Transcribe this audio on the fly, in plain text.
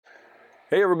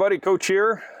Hey everybody, Coach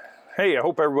here. Hey, I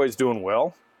hope everybody's doing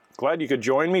well. Glad you could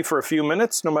join me for a few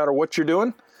minutes, no matter what you're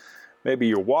doing. Maybe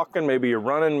you're walking, maybe you're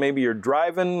running, maybe you're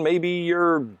driving, maybe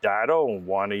I don't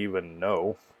want to even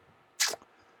know.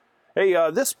 Hey,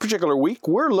 this particular week,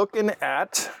 we're looking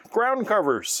at ground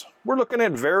covers. We're looking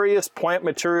at various plant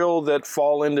material that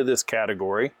fall into this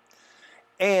category.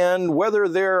 And whether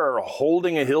they're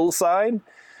holding a hillside,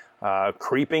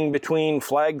 creeping between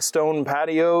flagstone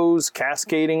patios,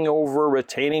 cascading over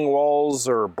retaining walls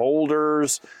or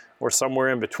boulders, or somewhere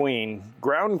in between,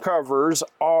 ground covers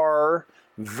are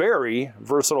very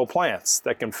versatile plants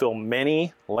that can fill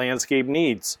many landscape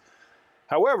needs.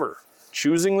 However,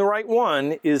 choosing the right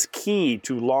one is key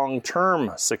to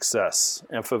long-term success.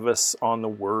 Emphasis on the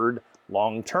word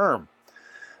long-term.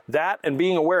 That and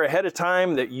being aware ahead of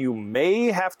time that you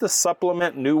may have to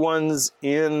supplement new ones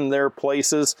in their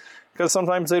places because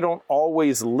sometimes they don't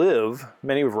always live,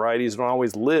 many varieties don't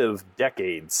always live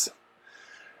decades.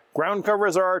 Ground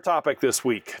covers are our topic this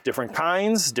week. Different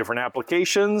kinds, different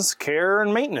applications, care,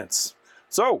 and maintenance.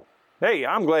 So, hey,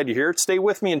 I'm glad you're here. Stay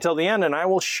with me until the end and I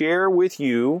will share with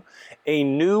you a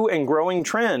new and growing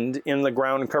trend in the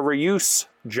ground cover use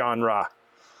genre.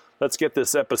 Let's get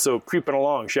this episode creeping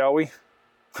along, shall we?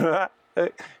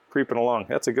 Creeping along,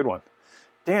 that's a good one.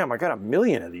 Damn, I got 1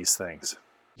 million of these things.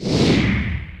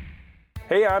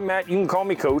 Hey, I'm Matt, you can call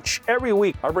me Coach. Every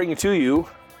week I bring to you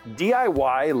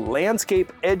DIY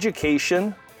landscape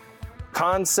education,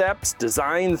 concepts,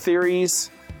 design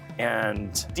theories,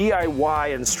 and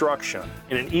DIY instruction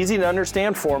in an easy to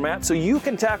understand format so you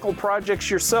can tackle projects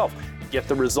yourself, get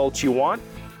the results you want,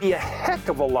 be a heck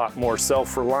of a lot more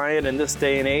self-reliant in this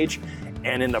day and age,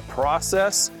 and in the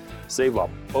process, save a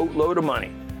boatload of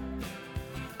money.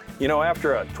 You know,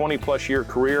 after a 20-plus year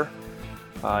career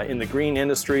in the green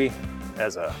industry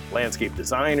as a landscape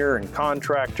designer and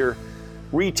contractor,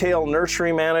 retail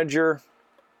nursery manager,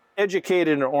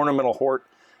 educated in ornamental hort,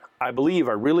 I believe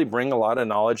I really bring a lot of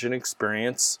knowledge and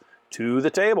experience to the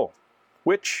table,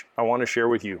 which I want to share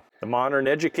with you, the modern,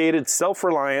 educated,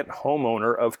 self-reliant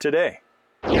homeowner of today.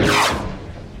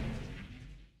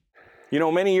 You know,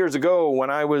 many years ago when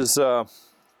I was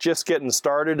just getting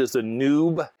started as a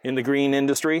noob in the green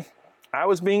industry, I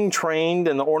was being trained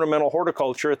in the ornamental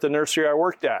horticulture at the nursery I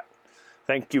worked at.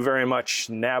 Thank you very much,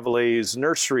 Navale's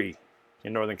Nursery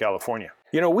in Northern California.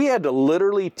 You know, we had to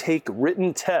literally take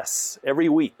written tests every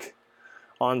week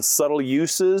on subtle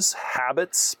uses,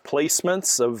 habits,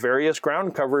 placements of various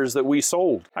ground covers that we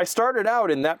sold. I started out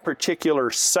in that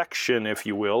particular section, if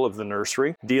you will, of the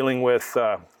nursery, dealing with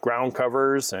ground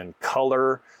covers and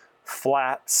color,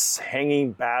 flats,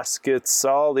 hanging baskets,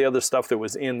 all the other stuff that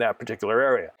was in that particular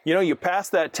area. You know, you pass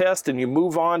that test and you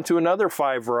move on to another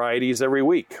 5 varieties every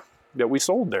week that we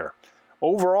sold there.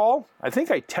 Overall, I think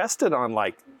I tested on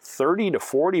like 30 to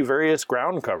 40 various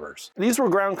ground covers. These were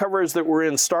ground covers that were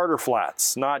in starter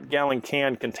flats, not gallon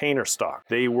can container stock.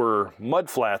 They were mud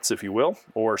flats, if you will,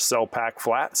 or cell pack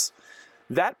flats.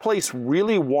 That place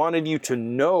really wanted you to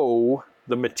know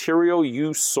the material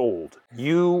you sold.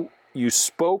 You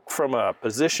spoke from a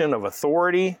position of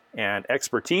authority and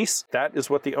expertise. That is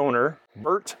what the owner,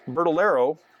 Bert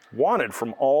Bertolero, wanted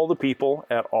from all the people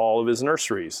at all of his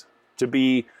nurseries, to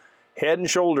be head and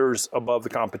shoulders above the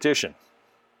competition.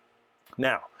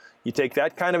 Now, you take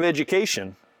that kind of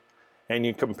education and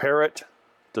you compare it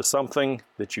to something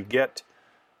that you get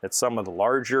at some of the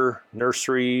larger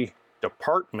nursery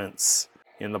departments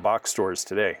in the box stores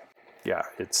today. Yeah,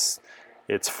 it's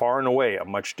far and away a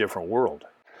much different world.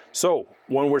 So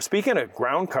when we're speaking of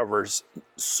ground covers,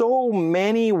 so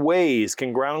many ways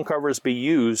can ground covers be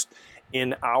used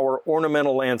in our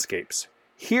ornamental landscapes.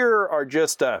 Here are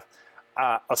just a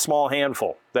small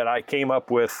handful that I came up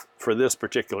with for this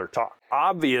particular talk.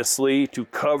 Obviously, to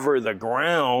cover the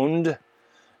ground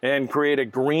and create a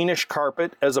greenish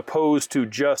carpet as opposed to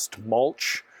just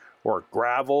mulch or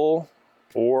gravel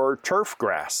or turf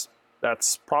grass.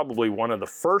 That's probably one of the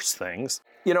first things.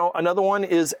 You know, another one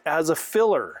is as a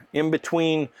filler in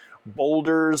between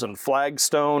boulders and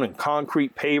flagstone and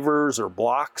concrete pavers or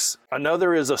blocks.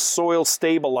 Another is a soil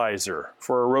stabilizer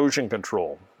for erosion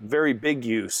control. Very big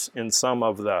use in some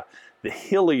of the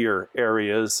hillier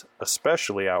areas,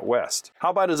 especially out west. How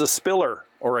about as a spiller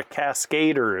or a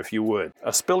cascader, if you would?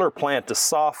 A spiller plant to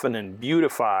soften and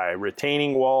beautify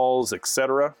retaining walls,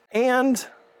 etc. And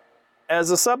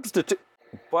as a substitute,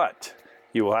 but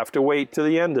you will have to wait to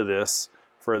the end of this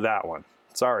for that one.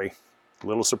 Sorry, a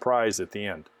little surprise at the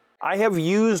end. I have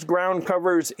used ground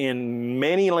covers in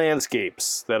many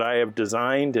landscapes that I have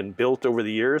designed and built over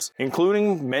the years,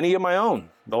 including many of my own,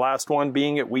 the last one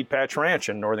being at Wheat Patch Ranch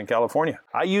in Northern California.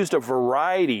 I used a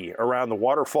variety around the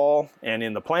waterfall and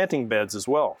in the planting beds as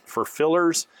well for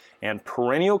fillers and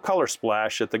perennial color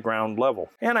splash at the ground level.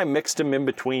 And I mixed them in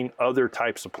between other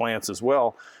types of plants as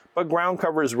well, but ground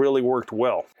covers really worked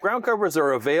well. Ground covers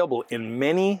are available in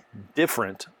many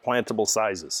different plantable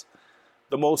sizes.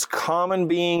 The most common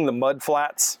being the mud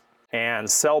flats and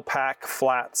cell pack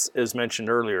flats as mentioned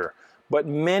earlier, but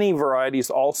many varieties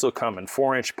also come in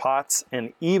 4-inch pots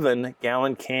and even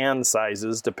gallon can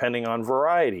sizes depending on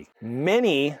variety.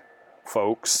 Many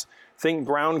folks think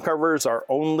ground covers are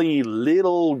only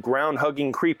little ground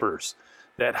hugging creepers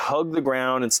that hug the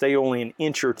ground and stay only an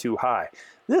inch or two high.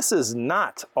 This is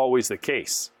not always the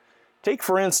case. Take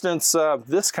for instance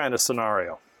this kind of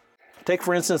scenario. Take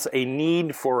for instance a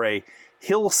need for a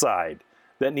hillside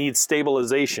that needs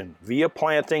stabilization via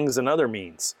plantings and other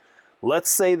means.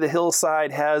 Let's say the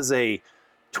hillside has a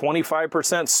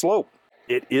 25% slope.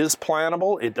 It is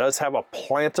plantable. It does have a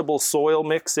plantable soil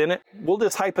mix in it. We'll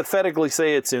just hypothetically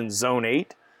say it's in zone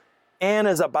 8 and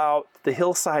the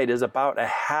hillside is about a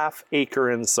 ½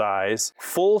 acre in size,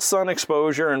 full sun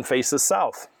exposure and faces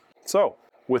south. So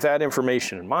with that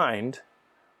information in mind,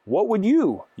 what would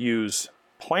you use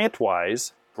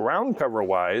plant-wise, ground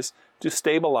cover-wise, to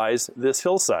stabilize this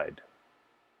hillside?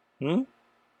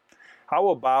 How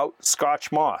about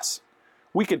Scotch moss?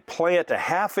 We could plant a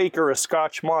 ½ acre of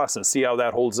Scotch moss and see how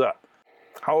that holds up.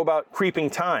 How about creeping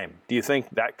thyme? Do you think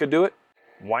that could do it?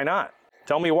 Why not?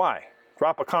 Tell me why.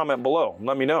 Drop a comment below and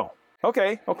let me know.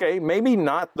 Okay, maybe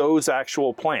not those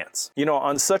actual plants. You know,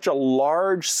 on such a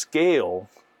large scale,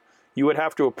 you would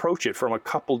have to approach it from a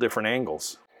couple different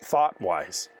angles,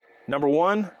 thought-wise. Number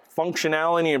one,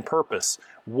 functionality and purpose.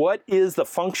 What is the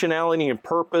functionality and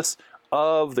purpose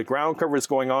of the ground covers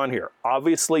going on here?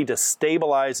 Obviously to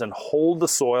stabilize and hold the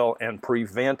soil and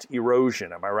prevent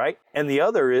erosion, am I right? And the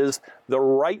other is the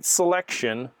right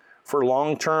selection for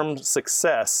long-term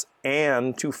success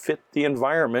and to fit the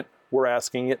environment we're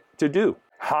asking it to do.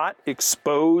 Hot,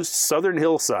 exposed southern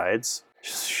hillsides,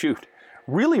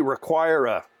 really require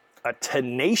a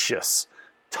tenacious,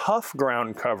 tough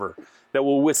ground cover that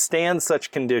will withstand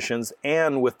such conditions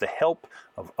and with the help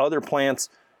of other plants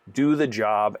do the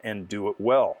job and do it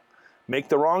well. Make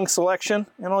the wrong selection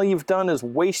and all you've done is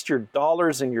waste your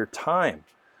dollars and your time.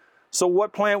 So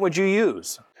what plant would you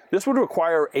use? This would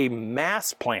require a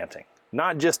mass planting,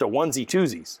 not just a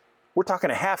onesie-twosies. We're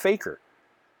talking a ½ acre.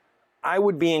 I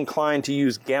would be inclined to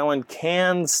use gallon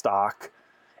can stock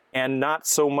and not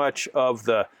so much of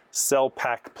the cell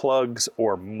pack plugs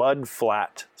or mud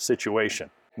flat situation.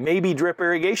 Maybe drip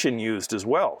irrigation used as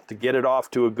well to get it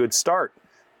off to a good start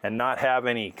and not have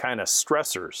any kind of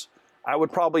stressors. I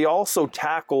would probably also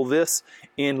tackle this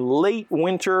in late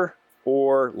winter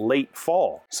or late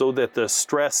fall so that the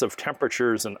stress of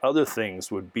temperatures and other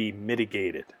things would be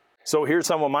mitigated. So here's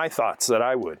some of my thoughts that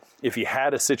I would if you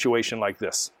had a situation like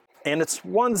this. And it's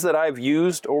ones that I've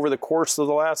used over the course of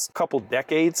the last couple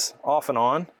decades off and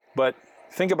on, but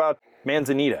think about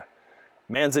manzanita.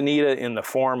 Manzanita in the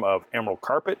form of emerald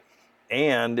carpet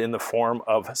and in the form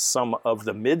of some of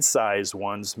the mid-sized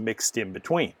ones mixed in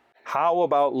between. How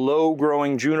about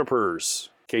low-growing junipers?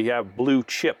 Okay, you have blue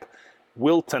chip,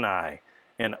 Wiltoni,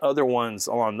 and other ones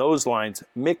along those lines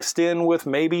mixed in with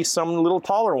maybe some little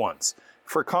taller ones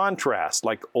for contrast,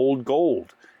 like Old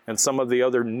Gold and some of the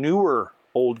other newer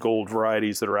Old Gold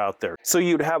varieties that are out there. So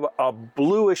you'd have a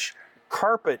bluish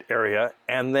carpet area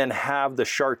and then have the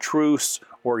chartreuse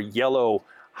or yellow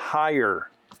higher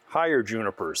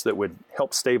junipers that would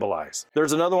help stabilize.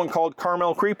 There's another one called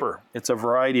Carmel Creeper. It's a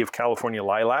variety of California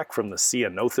lilac from the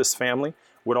Ceanothus family.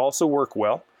 Would also work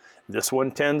well. This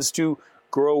one tends to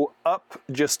grow up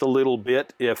just a little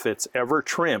bit if it's ever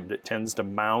trimmed. It tends to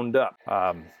mound up.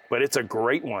 But it's a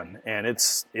great one, and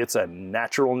it's a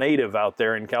natural native out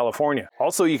there in California.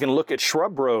 Also, you can look at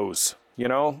shrub rose, you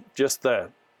know, just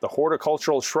the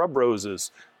horticultural shrub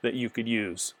roses that you could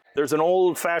use. There's an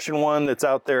old-fashioned one that's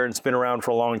out there and it's been around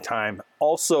for a long time.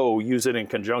 Also use it in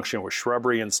conjunction with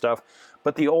shrubbery and stuff.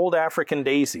 But the old African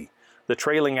daisy, the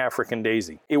trailing African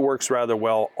daisy, it works rather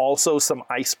well. Also some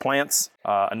ice plants.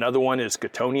 Another one is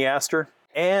Cotoneaster.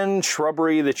 And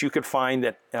shrubbery that you could find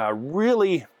that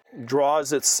really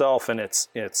draws itself and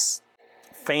its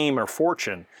fame or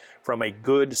fortune from a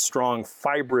good, strong,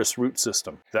 fibrous root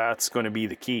system. That's going to be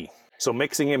the key. So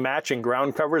mixing and matching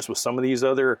ground covers with some of these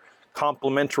other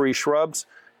complementary shrubs,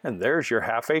 and there's your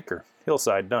 ½ acre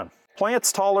hillside done.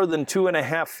 Plants taller than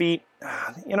 2.5 feet,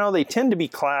 you know, they tend to be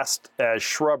classed as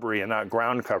shrubbery and not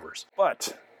ground covers.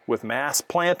 But with mass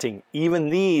planting, even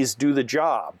these do the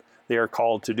job they are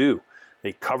called to do.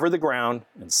 They cover the ground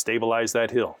and stabilize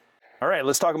that hill. All right,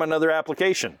 let's talk about another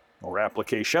application or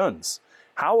applications.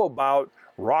 How about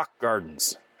rock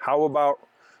gardens? How about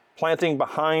planting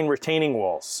behind retaining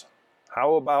walls?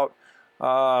 How about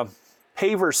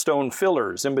paver stone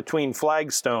fillers in between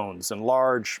flagstones and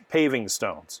large paving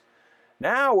stones?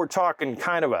 Now we're talking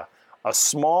kind of a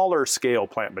smaller scale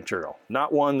plant material,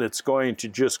 not one that's going to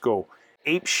just go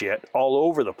apeshit all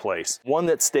over the place. One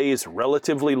that stays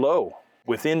relatively low,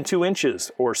 within 2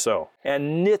 inches or so,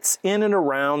 and knits in and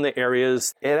around the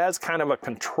areas. It has kind of a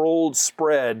controlled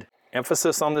spread,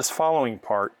 emphasis on this following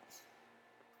part,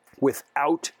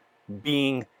 without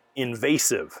being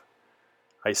invasive.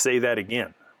 I say that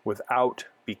again, without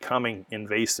becoming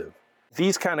invasive.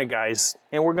 These kind of guys,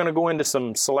 and we're going to go into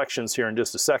some selections here in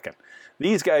just a second,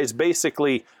 these guys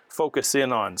basically focus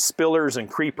in on spillers and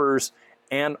creepers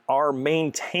and are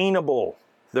maintainable.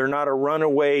 They're not a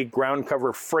runaway ground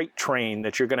cover freight train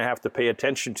that you're going to have to pay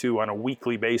attention to on a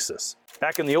weekly basis.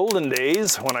 Back in the olden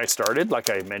days when I started, like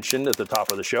I mentioned at the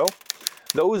top of the show,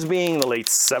 those being the late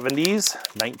 70s,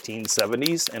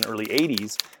 1970s, and early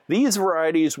 80s, these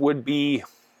varieties would be,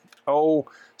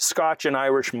 Scotch and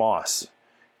Irish moss,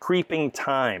 creeping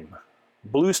thyme,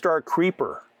 blue star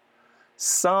creeper,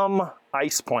 some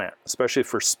ice plant, especially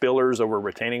for spillers over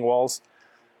retaining walls.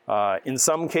 In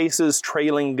some cases,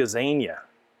 trailing gazania.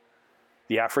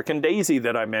 The African daisy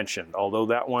that I mentioned, although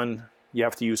that one you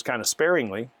have to use kind of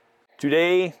sparingly.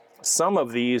 Today, some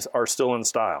of these are still in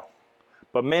style,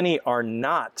 but many are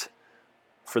not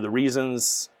for the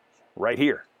reasons right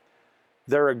here.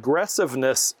 Their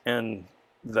aggressiveness and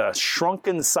the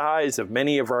shrunken size of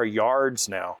many of our yards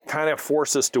now kind of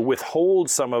force us to withhold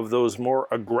some of those more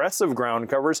aggressive ground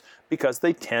covers because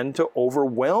they tend to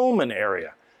overwhelm an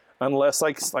area unless,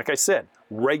 like I said,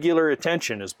 regular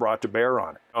attention is brought to bear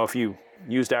on it. Now, if you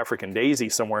used African daisy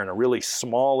somewhere in a really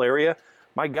small area,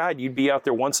 my God, you'd be out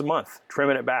there once a month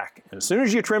trimming it back. And as soon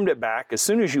as you trimmed it back, as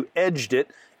soon as you edged it,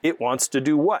 it wants to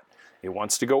do what? It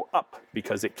wants to go up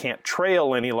because it can't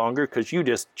trail any longer because you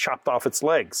just chopped off its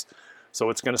legs. So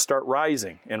it's going to start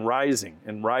rising and rising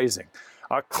and rising.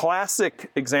 A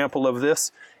classic example of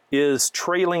this is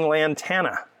trailing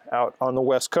lantana out on the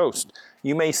West Coast.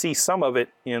 You may see some of it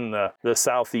in the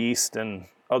Southeast and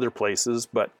other places,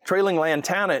 but trailing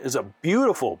lantana is a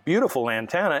beautiful, beautiful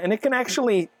lantana, and it can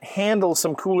actually handle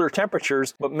some cooler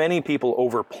temperatures, but many people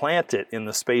overplant it in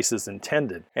the spaces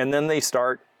intended. And then they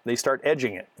start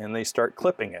edging it and they start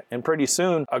clipping it. And pretty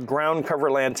soon, a ground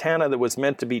cover lantana that was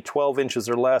meant to be 12 inches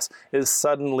or less is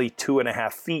suddenly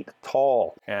 2.5 feet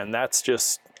tall. And that's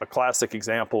just a classic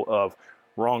example of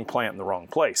wrong plant in the wrong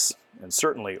place, and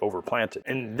certainly overplanted.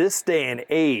 In this day and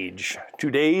age,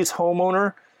 today's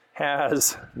homeowner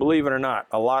has, believe it or not,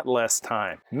 a lot less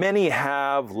time. Many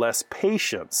have less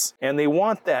patience, and they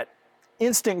want that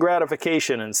instant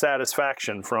gratification and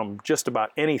satisfaction from just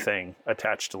about anything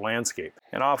attached to landscape.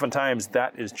 And oftentimes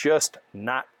that is just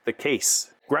not the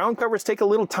case. Ground covers take a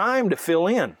little time to fill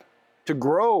in, to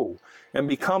grow, and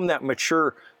become that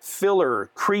mature filler,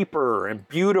 creeper, and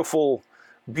beautiful,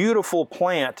 beautiful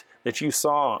plant that you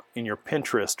saw in your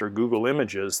Pinterest or Google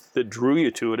images that drew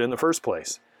you to it in the first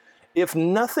place. If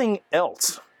nothing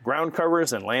else, ground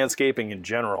covers and landscaping in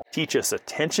general teach us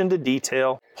attention to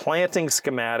detail, planting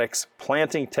schematics,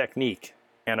 planting technique,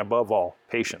 and above all,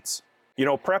 patience. You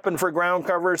know, prepping for ground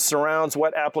covers surrounds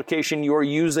what application you're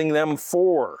using them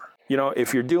for. You know,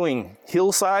 if you're doing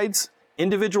hillsides,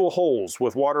 individual holes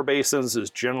with water basins is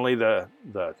generally the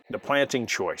planting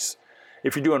choice.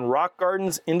 If you're doing rock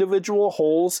gardens, individual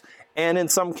holes, and in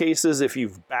some cases, if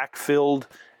you've backfilled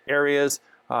areas,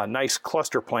 nice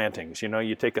cluster plantings. You know,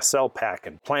 you take a cell pack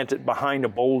and plant it behind a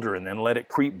boulder and then let it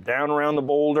creep down around the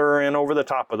boulder and over the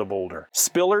top of the boulder.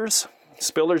 Spillers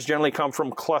generally come from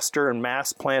cluster and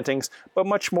mass plantings, but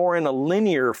much more in a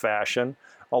linear fashion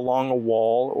along a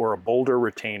wall or a boulder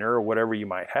retainer or whatever you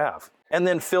might have. And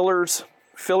then fillers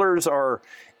are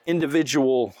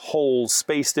individual holes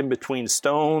spaced in between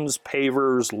stones,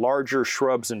 pavers, larger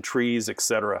shrubs and trees,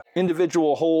 etc.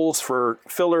 Individual holes for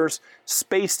fillers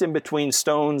spaced in between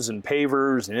stones and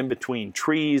pavers and in between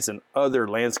trees and other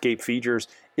landscape features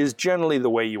is generally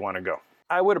the way you want to go.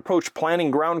 I would approach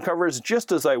planting ground covers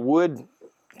just as I would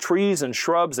trees and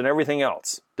shrubs and everything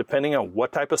else, depending on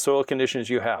what type of soil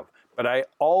conditions you have. But I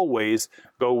always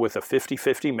go with a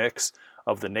 50-50 mix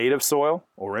of the native soil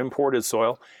or imported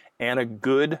soil and a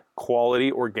good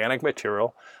quality organic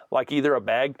material like either a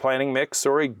bag planting mix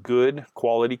or a good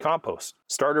quality compost.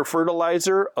 Starter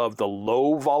fertilizer of the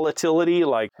low volatility,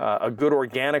 like a good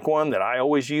organic one that I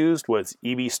always used was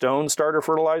EB Stone starter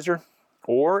fertilizer.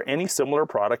 or any similar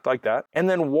product like that. And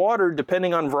then water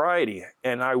depending on variety.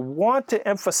 And I want to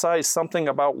emphasize something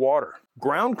about water.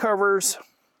 Ground covers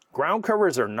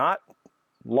are not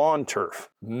lawn turf.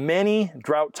 Many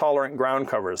drought-tolerant ground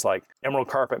covers like Emerald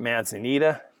Carpet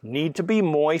Manzanita need to be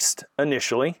moist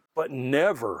initially, but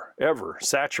never, ever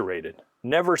saturated.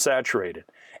 Never saturated.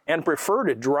 And prefer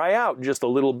to dry out just a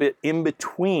little bit in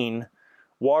between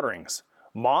waterings.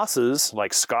 Mosses,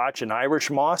 like Scotch and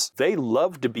Irish moss, they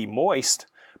love to be moist,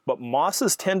 but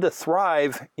mosses tend to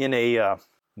thrive in a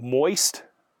moist,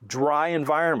 dry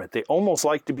environment. They almost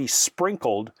like to be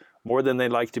sprinkled more than they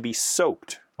like to be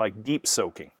soaked, like deep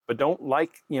soaking. But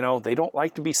they don't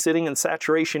like to be sitting in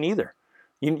saturation either.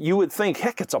 You would think,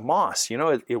 heck, it's a moss.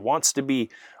 It wants to be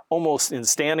almost in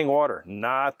standing water.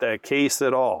 Not the case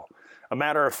at all. A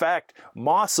matter of fact,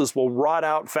 mosses will rot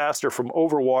out faster from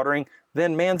overwatering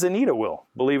than Manzanita will,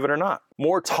 believe it or not.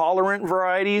 More tolerant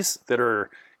varieties that are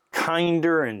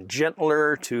kinder and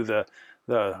gentler to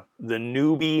the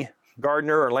newbie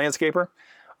gardener or landscaper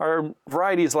are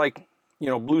varieties like,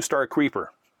 Blue Star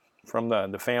Creeper from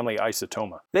the family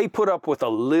Isotoma. They put up with a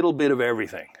little bit of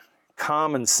everything.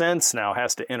 Common sense now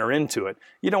has to enter into it.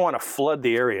 You don't want to flood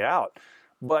the area out,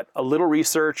 but a little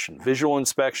research and visual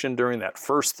inspection during that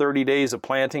first 30 days of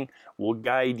planting will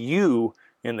guide you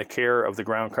in the care of the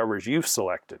ground covers you've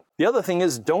selected. The other thing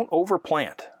is don't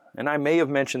overplant, and I may have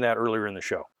mentioned that earlier in the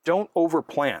show. Don't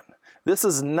overplant. This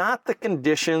is not the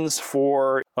conditions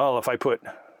for, if I put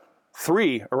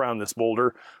 3 around this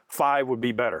boulder, 5 would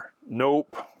be better.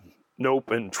 Nope,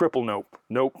 and triple nope.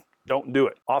 Nope, don't do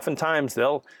it. Oftentimes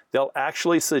they'll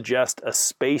actually suggest a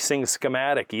spacing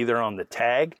schematic either on the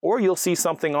tag, or you'll see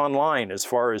something online as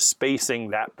far as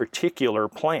spacing that particular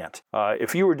plant.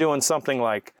 If you were doing something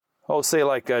like, say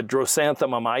like a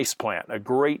Drosanthemum ice plant, a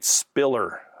great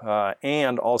spiller,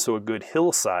 and also a good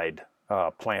hillside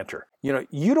planter.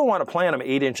 You don't want to plant them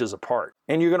 8 inches apart,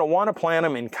 and you're going to want to plant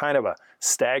them in kind of a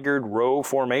staggered row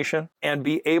formation and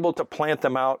be able to plant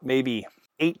them out maybe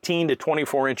 18 to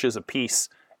 24 inches a piece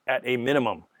at a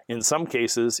minimum. In some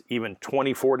cases, even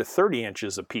 24 to 30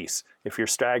 inches a piece if you're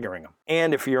staggering them.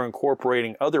 And if you're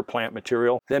incorporating other plant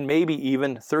material, then maybe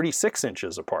even 36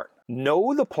 inches apart.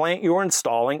 Know the plant you're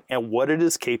installing and what it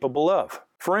is capable of.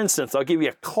 For instance, I'll give you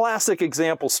a classic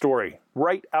example story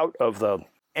right out of the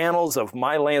annals of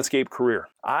my landscape career.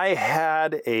 I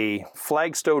had a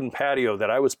flagstone patio that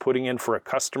I was putting in for a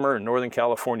customer in Northern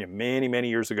California many, many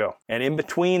years ago. And in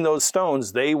between those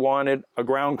stones, they wanted a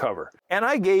ground cover. And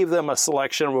I gave them a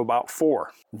selection of about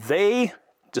 4. They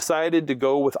decided to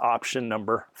go with option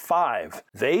number 5.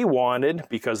 They wanted,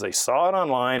 because they saw it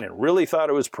online and really thought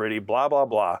it was pretty, blah, blah,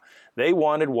 blah, they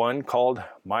wanted one called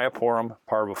Myoporum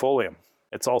parvifolium.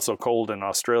 It's also called in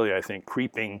Australia, I think,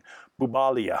 creeping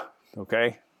bubalia.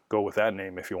 Okay, go with that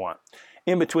name if you want.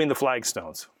 In between the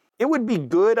flagstones. It would be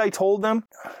good, I told them,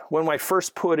 when I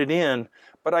first put it in,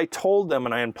 but I told them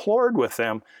and I implored with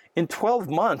them, in 12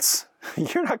 months,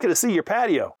 you're not going to see your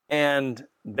patio. And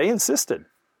they insisted.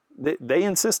 They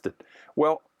insisted.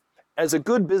 Well, as a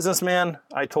good businessman,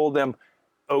 I told them,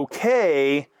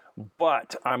 okay,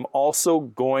 but I'm also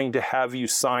going to have you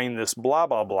sign this blah,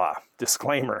 blah, blah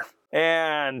disclaimer.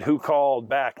 And who called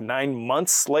back 9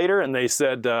 months later and they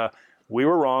said, we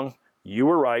were wrong, you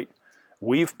were right,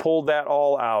 we've pulled that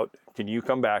all out, can you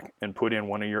come back and put in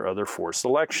one of your other 4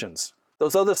 selections?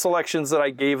 Those other selections that I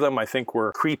gave them I think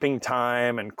were Creeping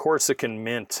Thyme and Corsican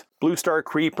Mint, Blue Star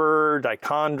Creeper,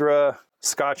 Dichondra,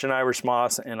 Scotch and Irish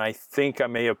Moss, and I think I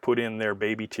may have put in their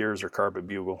Baby Tears or Carpet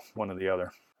Bugle, one or the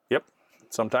other. Yep,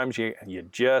 sometimes you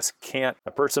just can't.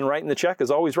 The person writing the check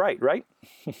is always right, right?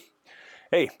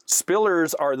 Hey,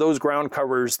 spillers are those ground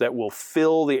covers that will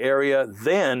fill the area,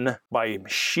 then by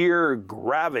sheer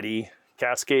gravity,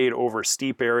 cascade over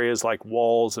steep areas like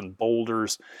walls and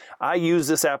boulders. I use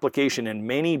this application in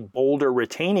many boulder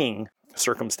retaining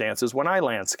circumstances when I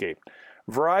landscape.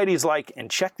 Varieties like, and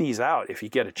check these out if you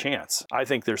get a chance. I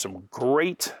think there's some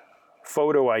great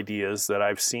photo ideas that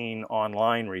I've seen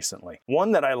online recently.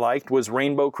 One that I liked was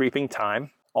Rainbow Creeping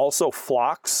Thyme, also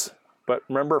Phlox. But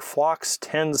remember, Phlox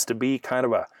tends to be kind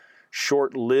of a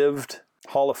short-lived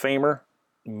Hall of Famer,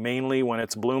 mainly when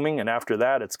it's blooming. And after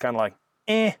that, it's kind of like,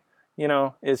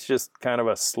 it's just kind of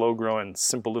a slow-growing,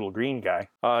 simple little green guy.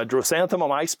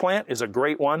 Drosanthemum ice plant is a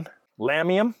great one.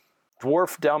 Lamium,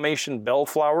 dwarf Dalmatian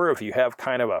bellflower, if you have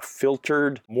kind of a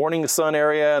filtered morning sun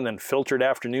area and then filtered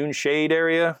afternoon shade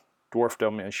area, dwarf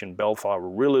Dalmatian bellflower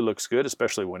really looks good,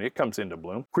 especially when it comes into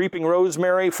bloom. Creeping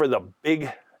rosemary for the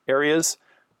big areas.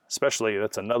 Especially,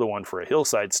 that's another one for a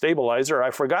hillside stabilizer.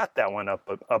 I forgot that one up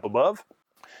above.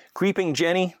 Creeping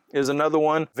Jenny is another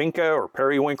one. Vinca or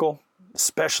periwinkle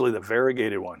especially the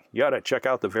variegated one. You got to check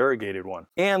out the variegated one.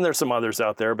 And there's some others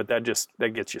out there, but that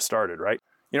gets you started, right?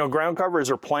 You know, ground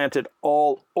covers are planted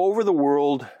all over the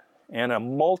world and a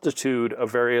multitude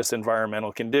of various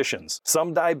environmental conditions.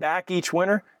 Some die back each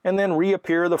winter and then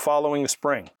reappear the following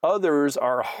spring. Others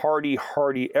are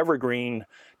hardy evergreen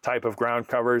type of ground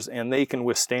covers, and they can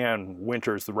withstand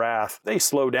winter's wrath. They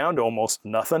slow down to almost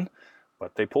nothing,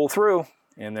 but they pull through,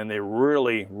 and then they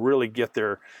really get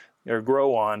their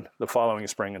grow on the following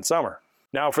spring and summer.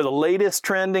 Now for the latest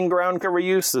trend in ground cover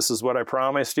use, this is what I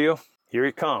promised you. Here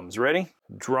it comes. Ready?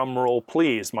 Drum roll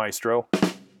please, maestro.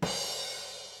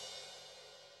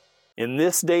 In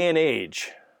this day and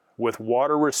age, with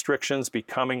water restrictions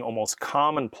becoming almost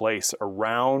commonplace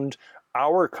around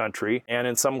our country and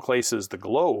in some places the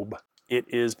globe, it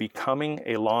is becoming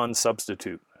a lawn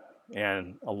substitute.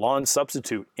 And a lawn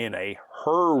substitute in a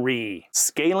hurry.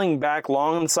 Scaling back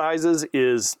lawn sizes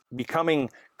is becoming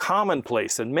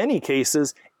commonplace, in many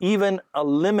cases even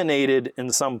eliminated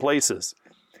in some places.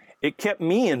 It kept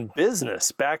me in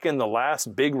business back in the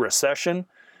last big recession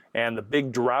and the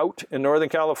big drought in Northern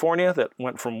California that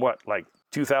went from like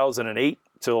 2008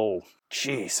 till,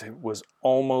 it was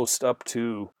almost up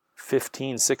to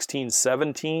 15, 16,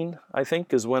 17, I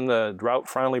think, is when the drought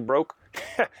finally broke.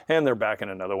 And they're back in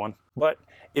another one. But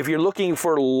if you're looking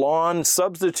for lawn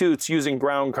substitutes using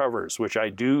ground covers, which I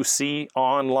do see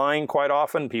online quite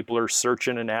often, people are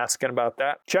searching and asking about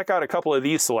that, check out a couple of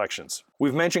these selections.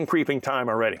 We've mentioned creeping thyme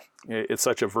already. It's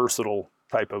such a versatile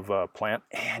type of plant,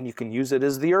 and you can use it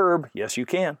as the herb. Yes, you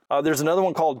can. There's another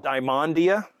one called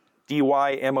Dymondia,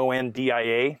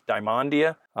 Dymondia,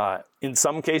 Dymondia. In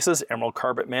some cases, emerald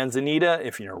carpet manzanita,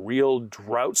 if you're in a real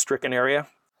drought-stricken area.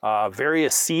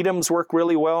 Various sedums work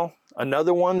really well.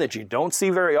 Another one that you don't see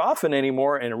very often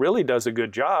anymore, and it really does a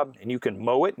good job, and you can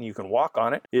mow it and you can walk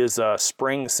on it, is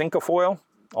spring cinquefoil,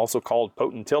 also called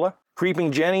potentilla.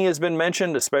 Creeping jenny has been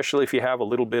mentioned, especially if you have a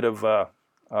little bit of a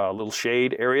little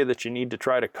shade area that you need to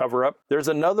try to cover up. There's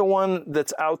another one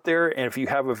that's out there, and if you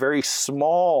have a very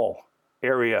small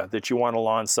area that you want a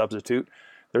lawn substitute,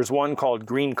 there's one called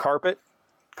green carpet.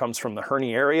 Comes from the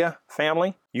Herniaria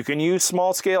family. You can use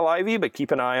small scale ivy, but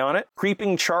keep an eye on it.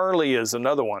 Creeping Charlie is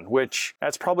another one, which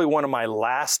that's probably one of my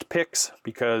last picks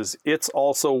because it's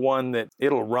also one that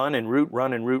it'll run and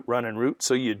root.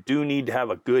 So you do need to have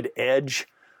a good edge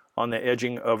on the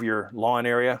edging of your lawn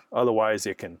area. Otherwise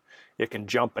it can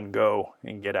jump and go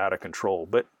and get out of control.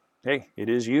 But hey, it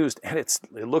is used, and it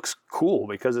looks cool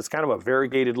because it's kind of a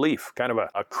variegated leaf, kind of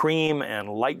a cream and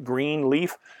light green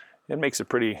leaf. It makes a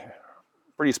pretty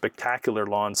spectacular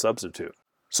lawn substitute.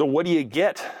 So what do you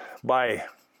get by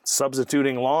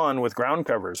substituting lawn with ground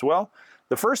covers? Well,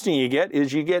 the first thing you get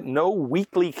is you get no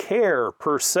weekly care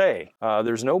per se.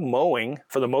 There's no mowing.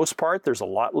 For the most part, there's a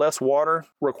lot less water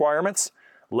requirements,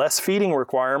 less feeding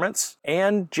requirements,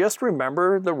 and just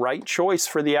remember the right choice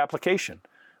for the application.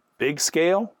 Big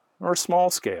scale or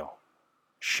small scale,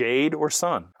 shade or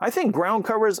sun. I think ground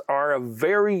covers are a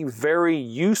very, very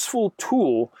useful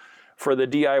tool for the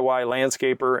DIY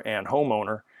landscaper and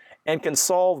homeowner, and can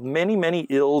solve many, many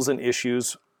ills and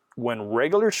issues when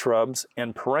regular shrubs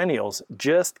and perennials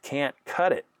just can't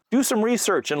cut it. Do some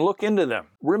research and look into them.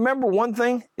 Remember, one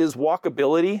thing is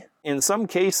walkability. In some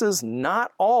cases,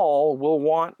 not all will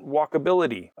want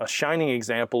walkability. A shining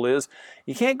example is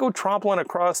you can't go trampling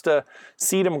across a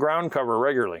sedum ground cover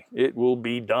regularly. It will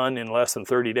be done in less than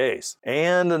 30 days.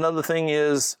 And another thing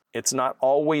is it's not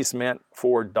always meant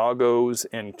for doggos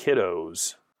and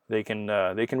kiddos. They can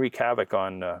wreak havoc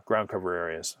on ground cover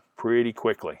areas pretty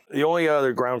quickly. The only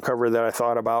other ground cover that I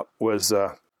thought about was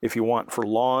if you want for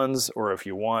lawns or if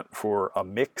you want for a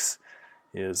mix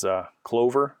is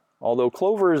clover. Although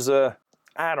clover is, I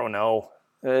don't know.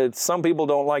 Some people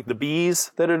don't like the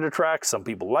bees that it attracts. Some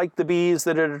people like the bees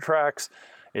that it attracts.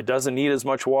 It doesn't need as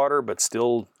much water, but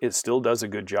it still does a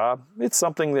good job. It's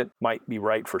something that might be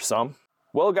right for some.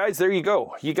 Well, guys, there you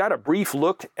go. You got a brief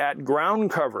look at ground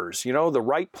covers, the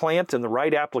right plant and the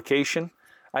right application.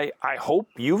 I hope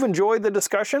you've enjoyed the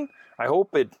discussion. I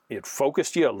hope it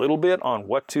focused you a little bit on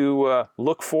what to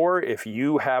look for if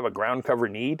you have a ground cover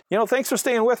need. Thanks for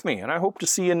staying with me, and I hope to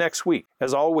see you next week.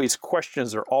 As always,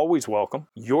 questions are always welcome.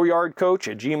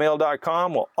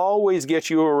 youryardcoach@gmail.com will always get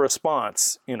you a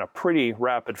response in a pretty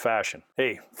rapid fashion.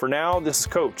 Hey, for now, this is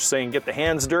Coach saying get the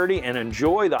hands dirty and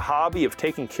enjoy the hobby of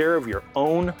taking care of your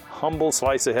own humble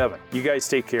slice of heaven. You guys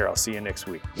take care. I'll see you next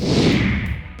week.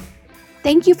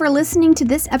 Thank you for listening to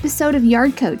this episode of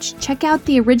Yard Coach. Check out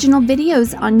the original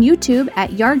videos on YouTube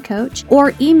at Yard Coach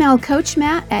or email Coach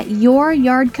Matt at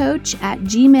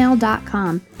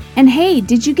youryardcoach@gmail.com. And hey,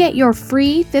 did you get your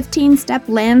free 15-step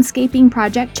landscaping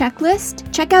project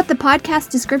checklist? Check out the podcast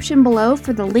description below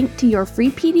for the link to your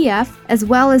free PDF, as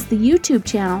well as the YouTube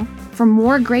channel for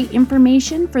more great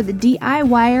information for the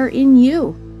DIYer in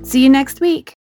you. See you next week.